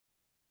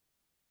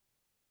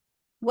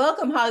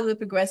Welcome, Hollywood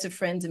Progressive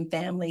friends and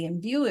family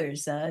and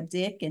viewers.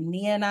 Dick and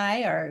Nia and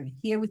I are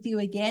here with you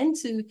again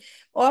to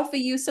offer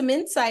you some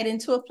insight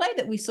into a play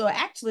that we saw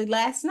actually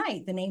last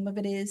night. The name of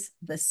it is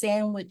The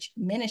Sandwich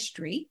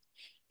Ministry,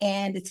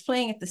 and it's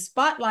playing at the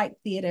Skylight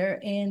Theatre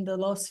in the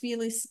Los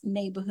Feliz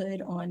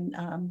neighborhood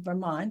on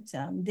Vermont.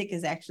 Dick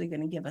is actually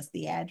going to give us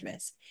the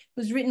address. It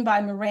was written by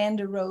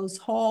Miranda Rose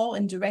Hall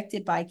and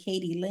directed by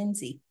Katie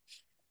Lindsay.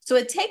 So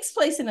it takes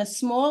place in a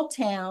small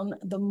town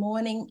the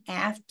morning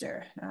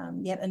after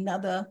yet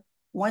another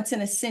once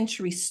in a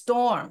century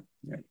storm.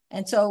 Yeah.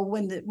 And so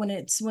when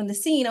the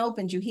scene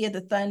opens, you hear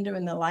the thunder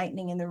and the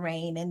lightning and the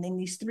rain, and then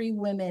these three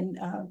women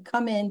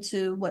come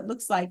into what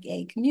looks like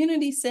a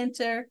community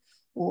center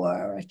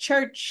or a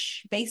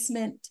church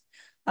basement.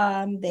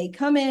 They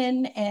come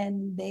in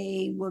and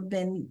they've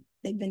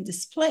been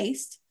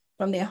displaced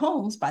from their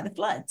homes by the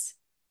floods.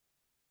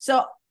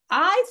 So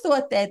I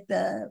thought that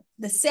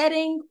the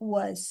setting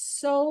was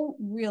so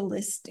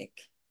realistic.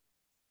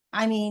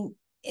 I mean,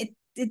 it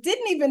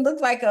didn't even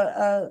look like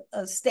a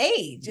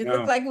stage. It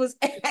looked like it was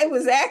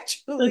The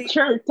actually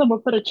church, someone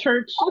put a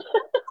church.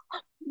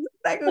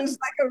 like it was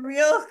like a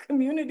real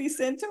community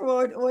center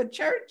or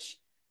church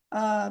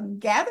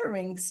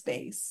gathering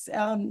space.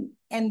 And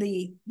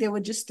there were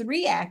just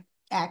three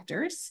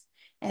actors,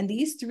 and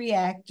these three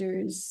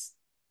actors,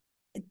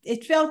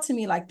 it felt to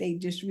me like they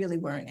just really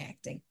weren't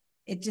acting.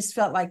 It just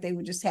felt like they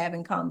were just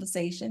having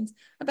conversations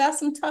about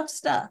some tough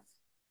stuff.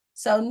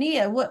 So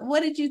Nia,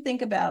 what did you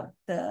think about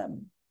the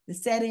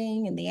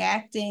setting and the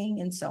acting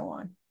and so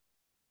on?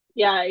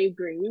 Yeah, I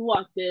agree. We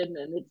walked in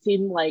and it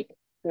seemed like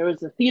there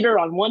was a theater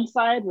on one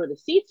side where the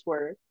seats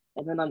were,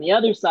 and then on the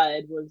other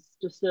side was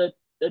just a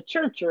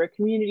church or a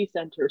community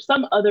center, or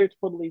some other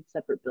totally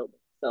separate building.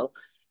 So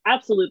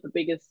absolute the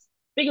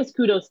biggest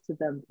kudos to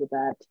them for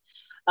that.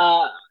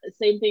 Uh,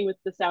 Same thing with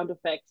the sound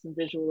effects and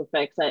visual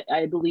effects.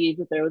 I believe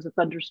that there was a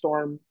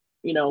thunderstorm,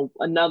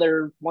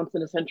 another once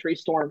in a century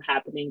storm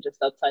happening just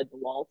outside the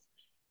walls.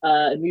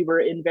 And we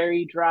were in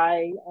very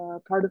dry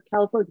part of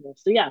California.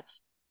 So yeah,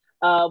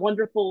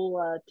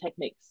 wonderful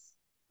techniques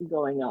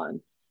going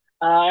on.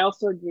 I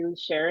also agree with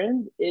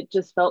Sharon. It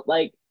just felt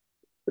like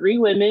three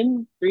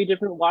women, three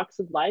different walks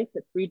of life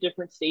at three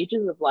different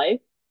stages of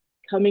life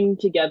coming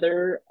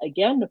together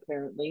again,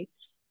 apparently,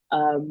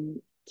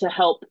 to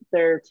help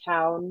their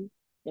town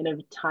in a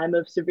time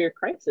of severe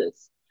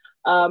crisis.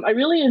 I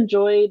really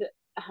enjoyed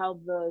how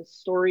the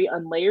story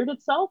unlayered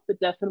itself. It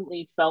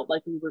definitely felt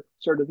like we were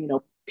sort of,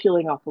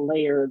 peeling off a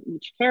layer of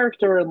each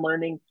character and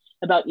learning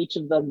about each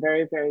of them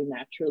very, very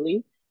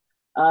naturally.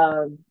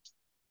 Um,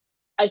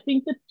 I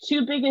think the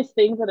two biggest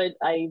things that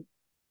I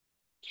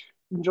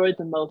enjoyed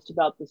the most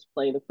about this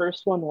play, the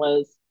first one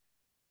was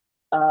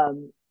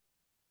um,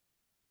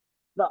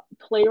 the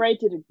playwright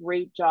did a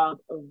great job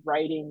of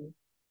writing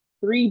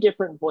three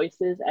different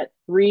voices at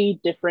three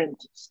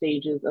different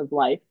stages of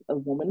life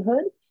of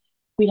womanhood.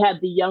 We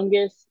had the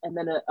youngest, and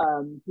then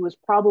who was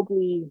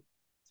probably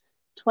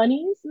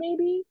 20s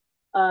maybe,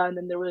 and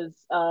then there was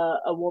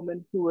a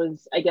woman who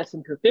was, I guess,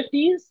 in her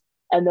 50s,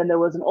 and then there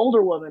was an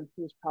older woman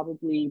who was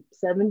probably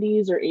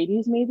 70s or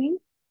 80s maybe.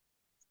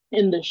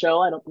 In the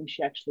show, I don't think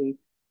she actually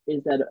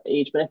is that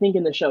age, but I think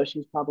in the show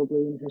she's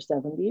probably in her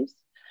 70s.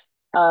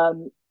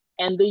 Um,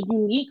 and the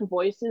unique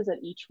voices that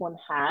each one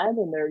had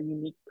and their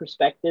unique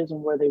perspectives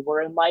and where they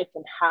were in life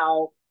and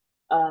how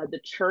the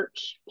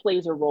church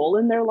plays a role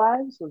in their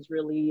lives was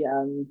really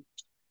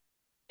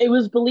it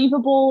was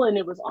believable and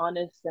it was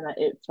honest, and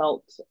it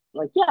felt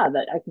like, yeah,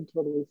 that I can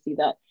totally see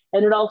that.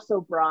 And it also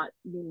brought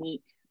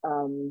unique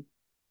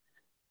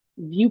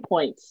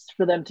viewpoints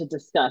for them to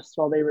discuss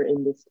while they were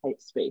in this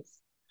tight space.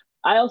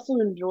 I also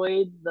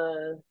enjoyed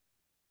the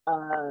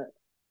uh,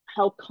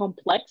 how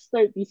complex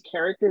these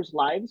characters'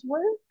 lives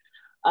were.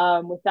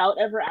 Without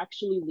ever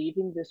actually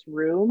leaving this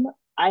room,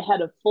 I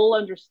had a full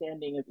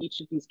understanding of each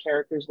of these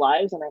characters'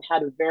 lives, and I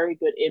had a very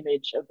good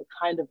image of the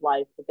kind of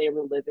life that they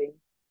were living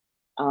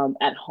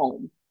at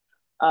home.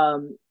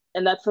 Um,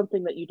 and that's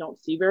something that you don't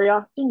see very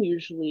often.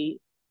 Usually,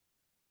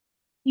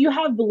 you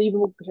have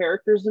believable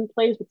characters in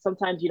plays, but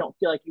sometimes you don't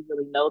feel like you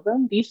really know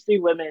them. These three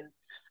women,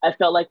 I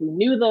felt like we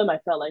knew them. I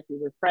felt like we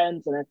were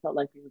friends, and I felt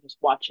like we were just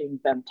watching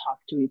them talk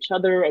to each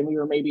other, and we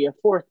were maybe a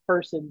fourth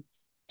person,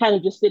 kind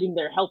of just sitting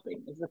there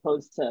helping, as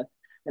opposed to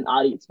an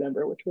audience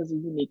member, which was a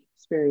unique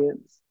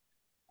experience.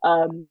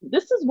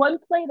 This is one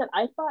play that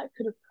I thought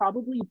could have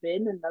probably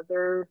been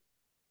another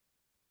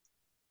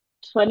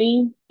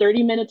 20,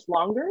 30 minutes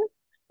longer.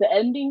 The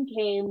ending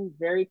came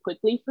very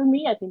quickly for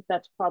me. I think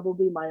that's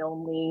probably my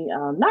only,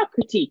 not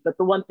critique, but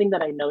the one thing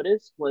that I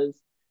noticed was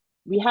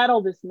we had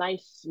all this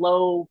nice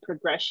slow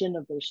progression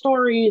of their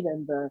stories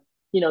and the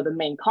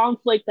main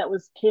conflict that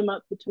was came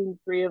up between the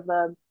three of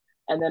them.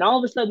 And then all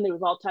of a sudden it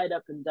was all tied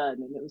up and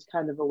done. And it was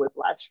kind of a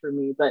whiplash for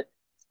me. But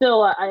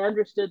still, I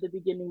understood the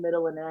beginning,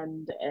 middle, and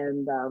end.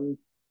 And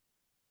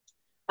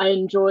I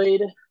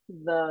enjoyed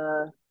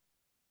the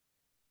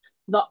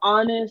the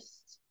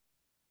honest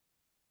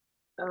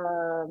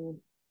um,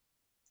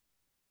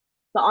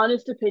 the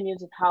honest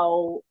opinions of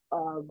how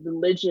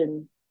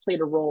religion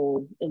played a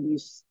role in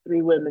these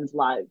three women's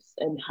lives,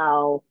 and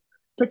how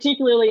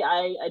particularly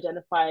I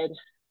identified,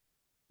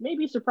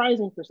 maybe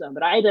surprising for some,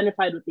 but I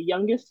identified with the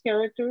youngest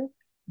character,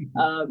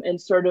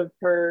 and sort of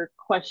her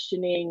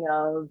questioning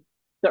of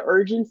the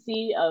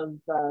urgency of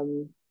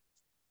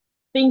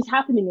things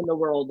happening in the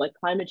world, like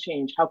climate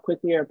change, how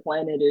quickly our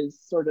planet is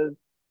sort of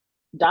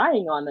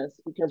dying on us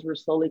because we're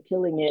slowly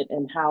killing it,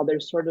 and how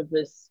there's sort of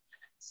this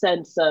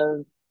sense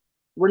of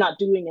we're not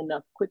doing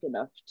enough quick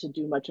enough to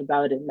do much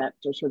about it, and that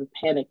sort of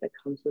panic that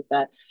comes with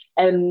that.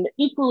 And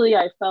equally,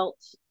 I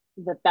felt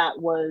that that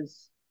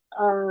was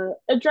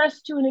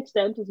addressed to an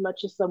extent, as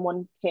much as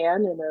someone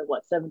can in a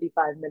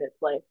 75-minute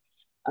play.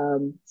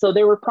 So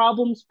there were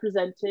problems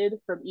presented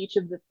from each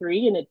of the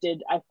three, and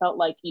I felt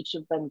like each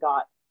of them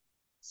got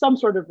some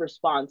sort of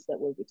response that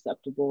was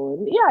acceptable.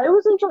 And yeah, it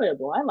was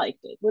enjoyable. I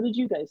liked it. What did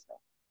you guys think?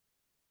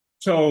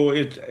 So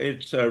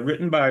it's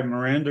written by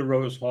Miranda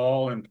Rose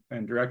Hall and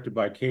directed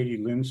by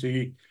Katie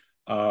Lindsay.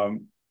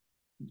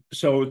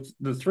 So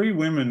the three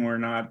women were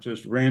not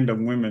just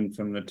random women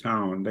from the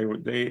town.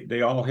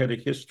 They all had a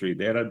history.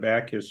 They had a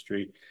back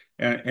history,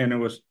 and it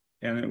was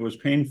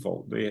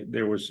painful.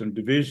 There was some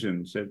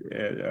divisions.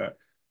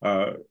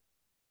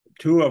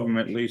 Two of them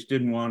at least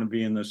didn't want to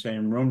be in the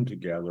same room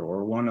together,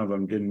 or one of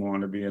them didn't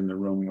want to be in the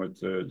room with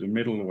the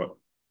middle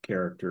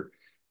character.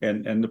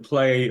 And the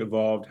play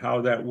evolved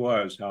how that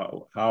was,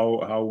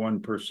 how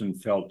one person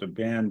felt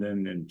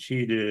abandoned and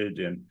cheated,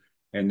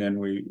 and then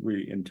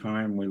we in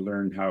time we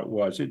learned how it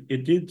was.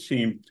 It did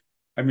seem,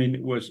 I mean,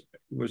 it was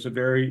a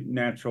very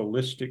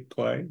naturalistic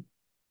play.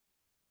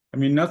 I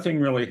mean, nothing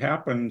really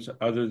happens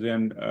other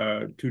than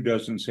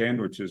 24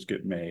 sandwiches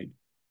get made,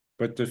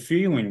 but the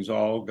feelings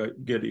all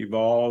get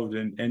evolved,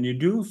 and you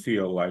do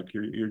feel like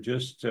you're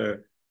just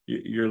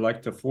you're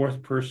like the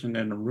fourth person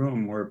in a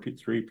room where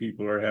three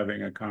people are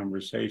having a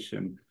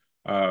conversation.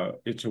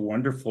 It's a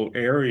wonderful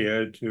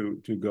area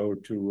to go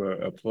to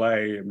a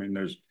play. I mean,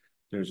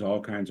 there's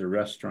all kinds of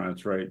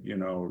restaurants right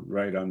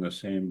on the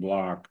same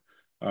block.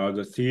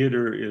 The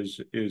theater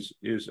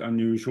is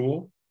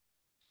unusual,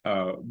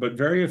 but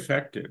very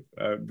effective.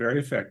 Very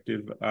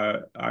effective.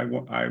 I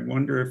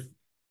wonder if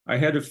I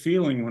had a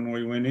feeling when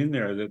we went in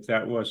there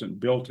that wasn't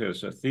built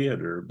as a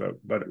theater,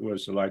 but it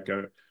was like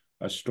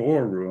a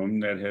storeroom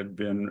that had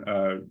been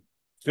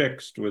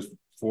fixed with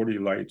 40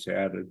 lights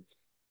added.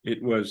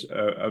 It was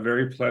a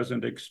very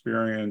pleasant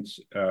experience,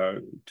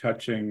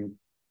 touching.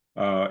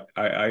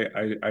 I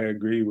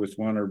agree with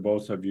one or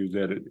both of you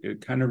that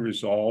it kind of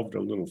resolved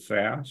a little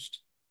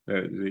fast.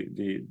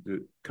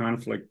 The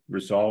conflict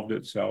resolved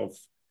itself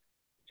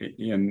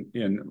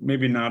in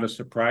maybe not a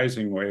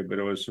surprising way, but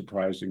it was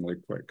surprisingly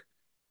quick.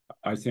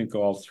 I think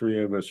all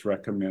three of us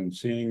recommend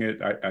seeing it.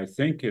 I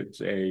think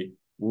it's a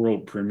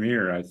world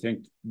premiere. I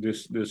think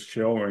this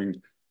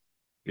showing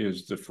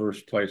is the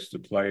first place the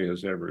play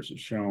has ever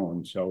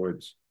shown, so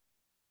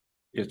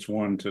it's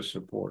one to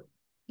support.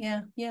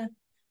 Yeah.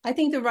 I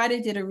think the writer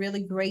did a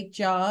really great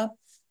job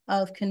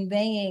of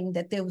conveying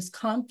that there was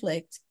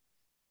conflict,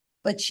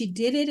 but she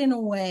did it in a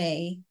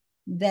way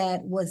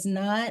that was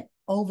not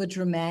over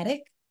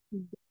dramatic.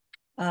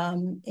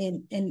 And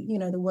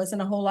there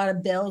wasn't a whole lot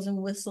of bells and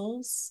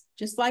whistles,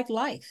 just like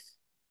life.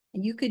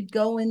 And you could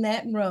go in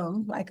that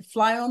room like a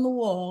fly on the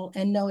wall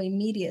and know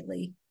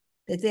immediately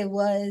that there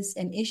was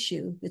an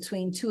issue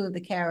between two of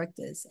the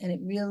characters. And it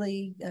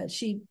really,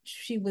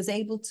 she was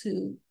able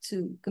to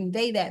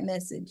convey that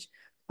message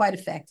quite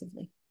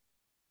effectively.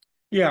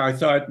 Yeah, I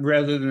thought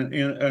rather than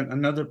in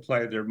another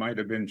play, there might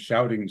have been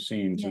shouting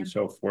scenes and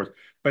so forth.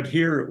 But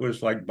here it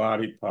was like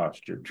body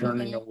posture,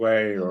 turning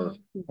away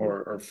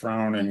or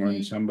frowning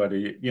when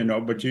somebody,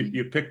 but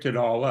you picked it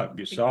all up.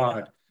 You saw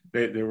it.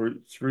 There were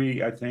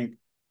three, I think,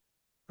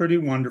 pretty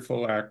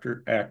wonderful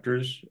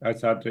actors. I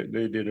thought that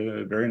they did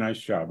a very nice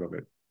job of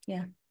it.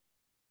 Yeah.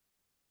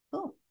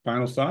 Cool.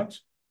 Final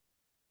thoughts?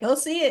 Go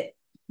see it.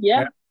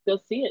 Yeah, go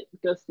see it.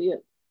 Go see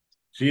it.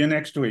 See you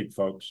next week,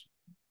 folks.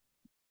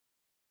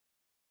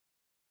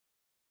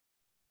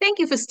 Thank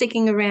you for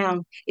sticking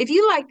around. If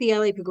you like the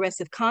LA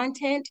Progressive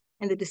content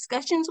and the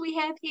discussions we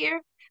have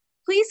here,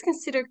 please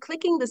consider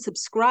clicking the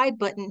subscribe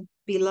button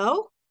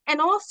below,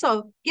 and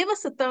also give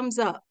us a thumbs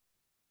up.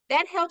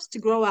 That helps to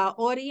grow our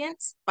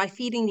audience by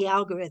feeding the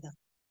algorithm,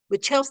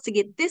 which helps to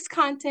get this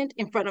content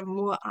in front of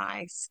more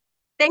eyes.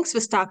 Thanks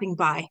for stopping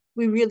by.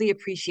 We really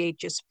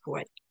appreciate your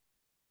support.